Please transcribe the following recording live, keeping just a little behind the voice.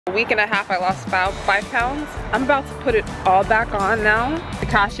A week and a half I lost about 5 pounds. I'm about to put it all back on now.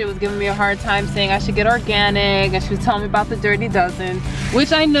 Tasha was giving me a hard time saying I should get organic, and she was telling me about the Dirty Dozen,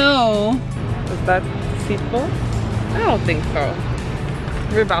 which I know. Was that deceitful? I don't think so.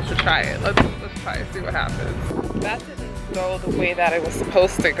 We're about to try it. Let's try it, see what happens. That didn't go the way that it was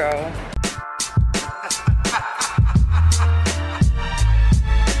supposed to go.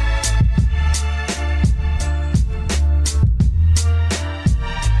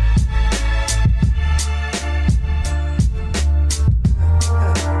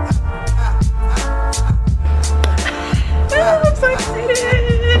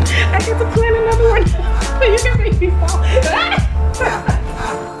 I get to plan another one so you can make me fall.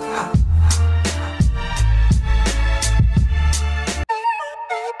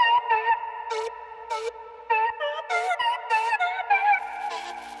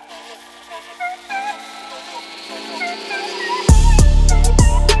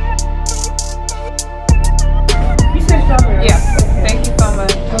 You said strawberry. Yeah, thank you so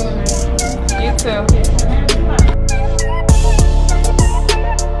much. You too.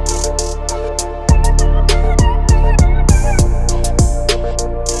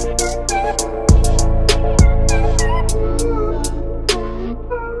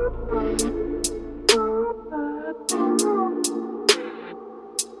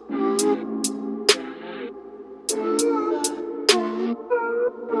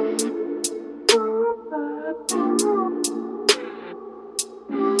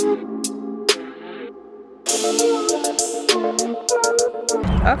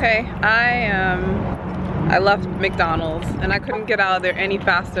 Okay, I left McDonald's and I couldn't get out of there any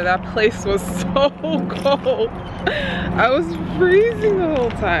faster. That place was so cold. I was freezing the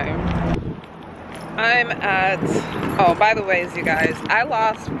whole time. I'm at, oh, by the way, you guys, I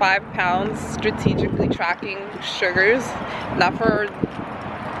lost 5 pounds strategically tracking sugars, not for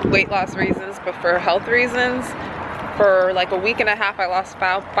weight loss reasons, but for health reasons. For like a week and a half, I lost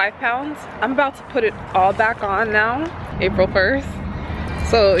about 5 pounds. I'm about to put it all back on now, April 1st.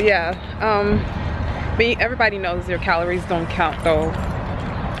 So yeah, everybody knows your calories don't count though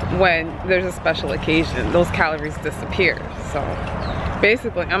when there's a special occasion. Those calories disappear. So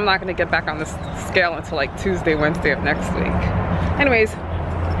basically, I'm not gonna get back on this scale until like Tuesday, Wednesday of next week. Anyways,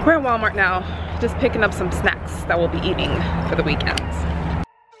 we're at Walmart now, just picking up some snacks that we'll be eating for the weekends.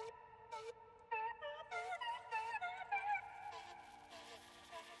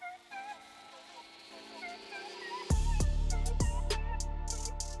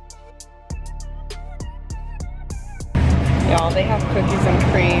 Y'all, they have cookies and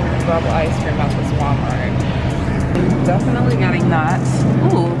cream, double ice cream at this Walmart. Definitely getting that.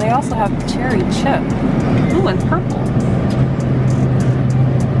 Ooh, they also have cherry chip. Ooh, and purple.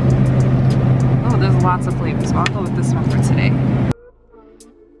 Oh, there's lots of flavors, so I'll go with this one for today.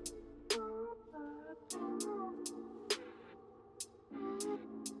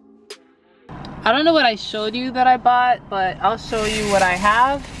 I don't know what I showed you that I bought, but I'll show you what I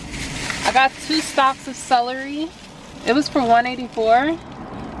have. I got 2 stalks of celery. It was for $1.84,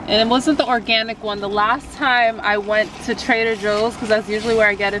 and it wasn't the organic one. The last time I went to Trader Joe's, because that's usually where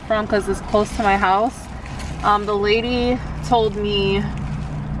I get it from because it's close to my house, the lady told me,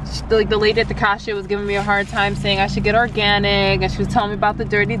 like the lady at the cashier was giving me a hard time saying I should get organic, and she was telling me about the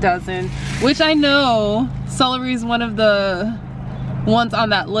Dirty Dozen, which I know celery is one of the ones on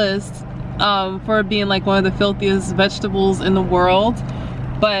that list for being like one of the filthiest vegetables in the world.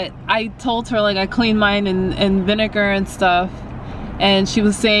 But I told her like I cleaned mine in vinegar and stuff, and she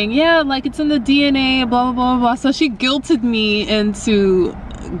was saying, yeah, like it's in the DNA, blah, blah, blah, blah. So she guilted me into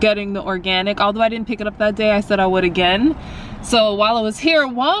getting the organic. Although I didn't pick it up that day, I said I would again. So while I was here at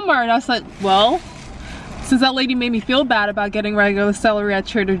Walmart, I was like, well, since that lady made me feel bad about getting regular celery at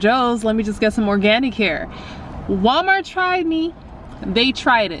Trader Joe's, let me just get some organic here. Walmart tried me. They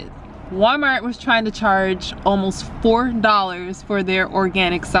tried it. Walmart was trying to charge almost $4 for their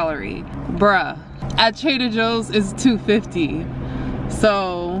organic celery. Bruh. At Trader Joe's is $2.50.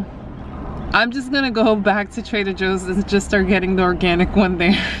 So I'm just gonna go back to Trader Joe's and just start getting the organic one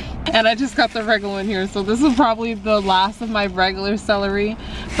there. And I just got the regular one here. So this is probably the last of my regular celery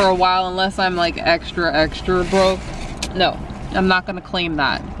for a while, unless I'm like extra broke. No, I'm not gonna claim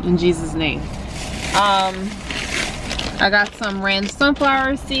that in Jesus' name. I got some ranch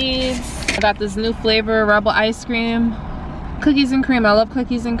sunflower seeds. I got this new flavor, Rebel ice cream. Cookies and cream. I love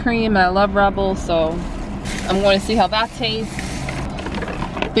cookies and cream. I love Rebel, so I'm going to see how that tastes.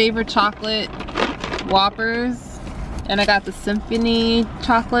 Favorite chocolate, Whoppers. And I got the Symphony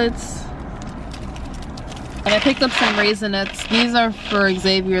chocolates. And I picked up some Raisinets. These are for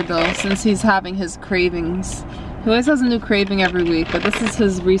Xavier though, since he's having his cravings. He always has a new craving every week, but this is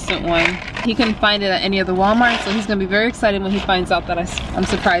his recent one. He couldn't find it at any other Walmart, so he's gonna be very excited when he finds out that I'm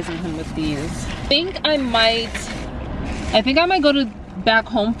surprising him with these. I think I might go to back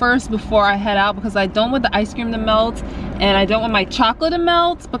home first before I head out, because I don't want the ice cream to melt and I don't want my chocolate to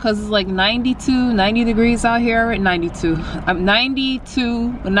melt, because it's like 90 degrees out here. 92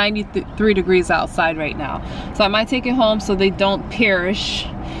 or 93 degrees outside right now, so I might take it home so they don't perish,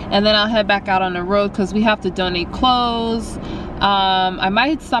 and then I'll head back out on the road because we have to donate clothes. I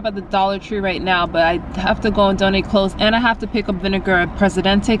might stop at the Dollar Tree right now, but I have to go and donate clothes, and I have to pick up vinegar at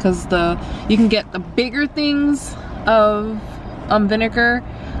Presidente, because you can get the bigger things of vinegar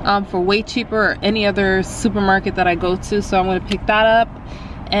for way cheaper or any other supermarket that I go to. So I'm gonna pick that up,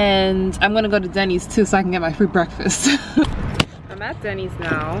 and I'm gonna go to Denny's too so I can get my free breakfast. I'm at Denny's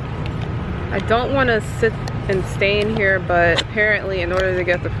now. I don't want to sit and stay in here, but apparently in order to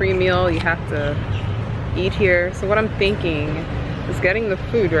get the free meal you have to eat here. So what I'm thinking is getting the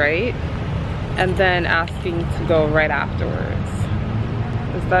food, right, and then asking to go right afterwards.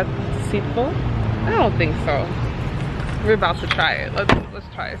 Is that deceitful? I don't think so. We're about to try it. Let's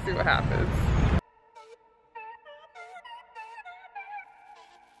try it, see what happens.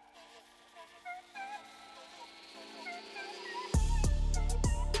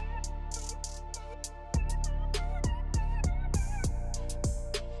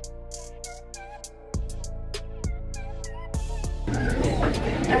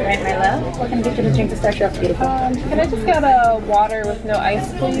 Alright, my love. What can I get you to drink to start you off, beautiful? Can I just get a water with no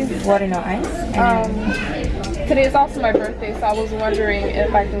ice, please? Water, no ice? Today is also my birthday, so I was wondering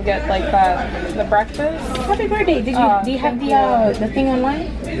if I can get like the breakfast. Happy birthday! Do you have the thing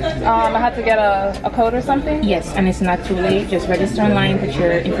online? I had to get a code or something? Yes, and it's not too late. Just register online, put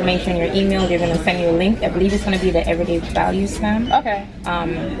your information, your email. They're gonna send you a link. I believe it's gonna be the Everyday Value Spam. Okay.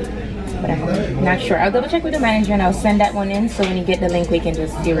 But I'm not sure. I'll double check with the manager and I'll send that one in, so when you get the link we can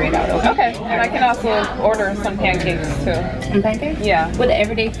just zero it out. Okay. And I can also order some pancakes too. Some pancakes? Yeah. With the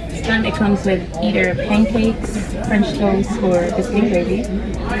Everyday Spam, it comes with either pancakes, French toast, or biscuit gravy.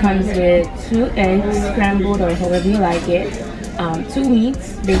 It comes with 2 eggs, scrambled or however you like it. 2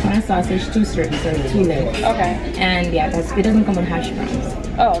 meats, bacon and sausage, 2 strips, or 2 legs. Okay. And yeah, it doesn't come with hash browns.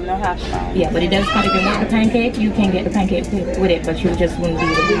 Oh, no hash browns. Yeah, but it does come, if you want the pancake, you can get the pancake with it, but you just wouldn't be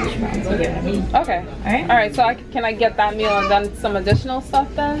the hash browns, you get what I mean? Okay. Alright? Alright, so can I get that meal and then some additional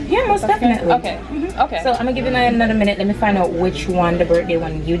stuff then? Yeah, most definitely. Okay. Okay. So I'm gonna give you another minute. Let me find out which one the birthday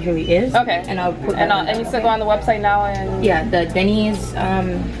one usually is. Okay. And I'll put that and you still go on the website now and yeah, the Denny's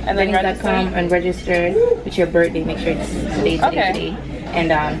and then Denny's.com and registered with your birthday. Make sure it's today. And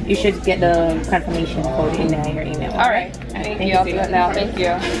you should get the confirmation code in your email. All right. Thank you. I'll do it now. Thank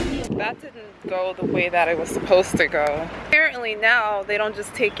you. That didn't go the way that it was supposed to go. Apparently now they don't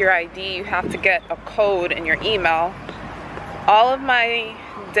just take your ID. You have to get a code in your email. All of my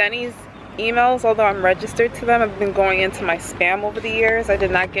Denny's emails, although I'm registered to them, have been going into my spam over the years. I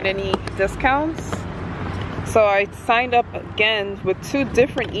did not get any discounts. So I signed up again with 2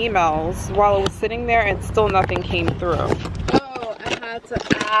 different emails while it was sitting there, and still nothing came through.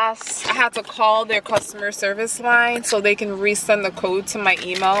 I had to call their customer service line so they can resend the code to my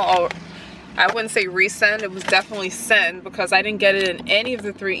email. Or I wouldn't say resend, it was definitely send, because I didn't get it in any of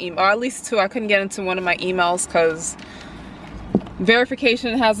the 3 emails, or at least 2. I couldn't get into one of my emails because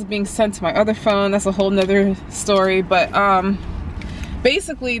verification has it being sent to my other phone. That's a whole nother story. But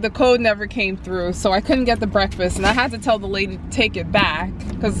basically the code never came through, so I couldn't get the breakfast, and I had to tell the lady to take it back,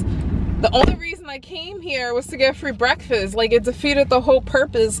 because the only reason I came here was to get free breakfast. Like, it defeated the whole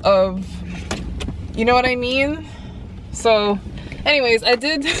purpose of, you know what I mean? So anyways, I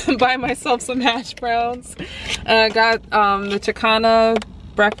did buy myself some hash browns. I got the Chicana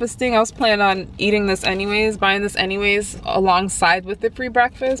breakfast thing. I was planning on eating this anyways, buying this anyways alongside with the free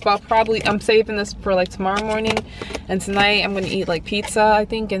breakfast, but I'm saving this for like tomorrow morning, and tonight I'm gonna eat like pizza, I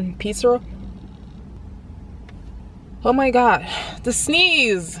think, and pizza roll. Oh my god, the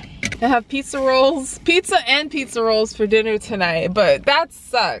sneeze. I have pizza and pizza rolls for dinner tonight, but that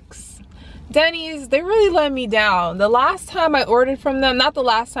sucks. Denny's, they really let me down. The last time I ordered from them, not the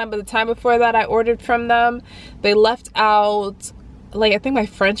last time, but the time before that I ordered from them, they left out, like, I think my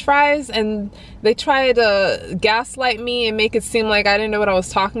french fries, and they tried to gaslight me and make it seem like I didn't know what I was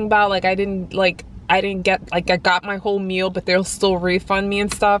talking about. Like, I got my whole meal, but they'll still refund me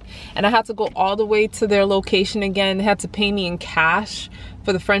and stuff. And I had to go all the way to their location again. They had to pay me in cash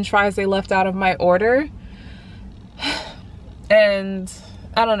for the french fries they left out of my order. And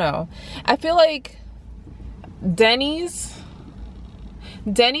I don't know. I feel like Denny's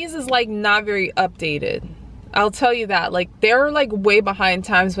is like not very updated. I'll tell you that. Like, they're like way behind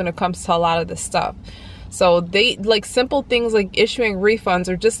times when it comes to a lot of this stuff. So they, like, simple things like issuing refunds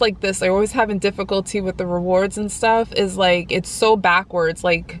or just like this, they're always having difficulty with the rewards and stuff, is like, it's so backwards.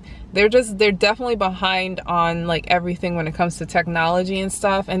 Like, they're definitely behind on like everything when it comes to technology and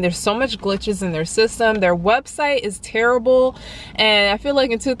stuff, and there's so much glitches in their system. Their website is terrible, and I feel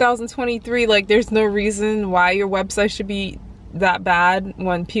like in 2023, like, there's no reason why your website should be that bad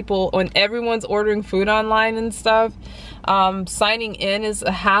when everyone's ordering food online and stuff. Signing in is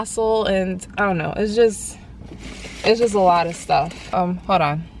a hassle, and I don't know, it's just a lot of stuff. Hold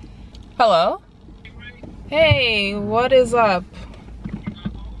on. Hello? Hey, what is up?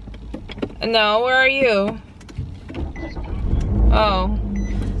 No, where are you? Oh,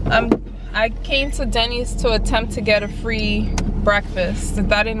 I came to Denny's to attempt to get a free breakfast.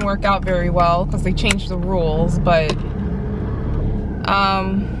 That didn't work out very well because they changed the rules, but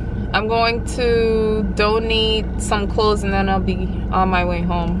I'm going to donate some clothes and then I'll be on my way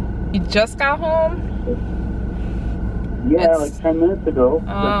home. You just got home? Yeah, like 10 minutes ago.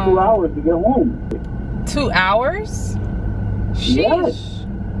 Like 2 hours to get home. 2 hours? Sheesh. Yes.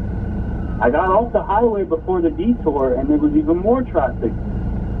 I got off the highway before the detour and there was even more traffic.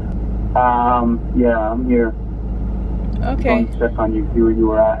 Yeah, I'm here. Okay. To check on you, see where you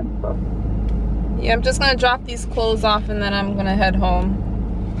were at and stuff. Yeah, I'm just gonna drop these clothes off and then I'm gonna head home.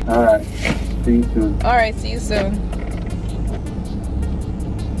 Alright, see you soon. Alright, see you soon.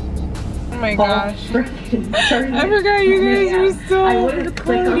 Oh my gosh. I forgot you guys were so I wanted to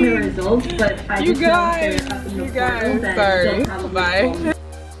click on the results, but I you just guys, sorry. Bye.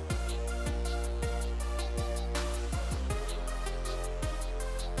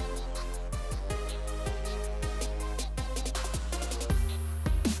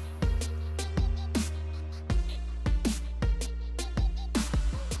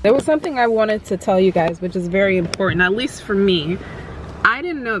 There was something I wanted to tell you guys, which is very important, at least for me. I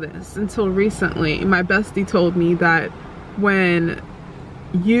didn't know this until recently. My bestie told me that when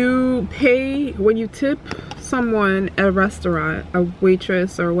you tip someone at a restaurant, a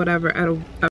waitress or whatever, at a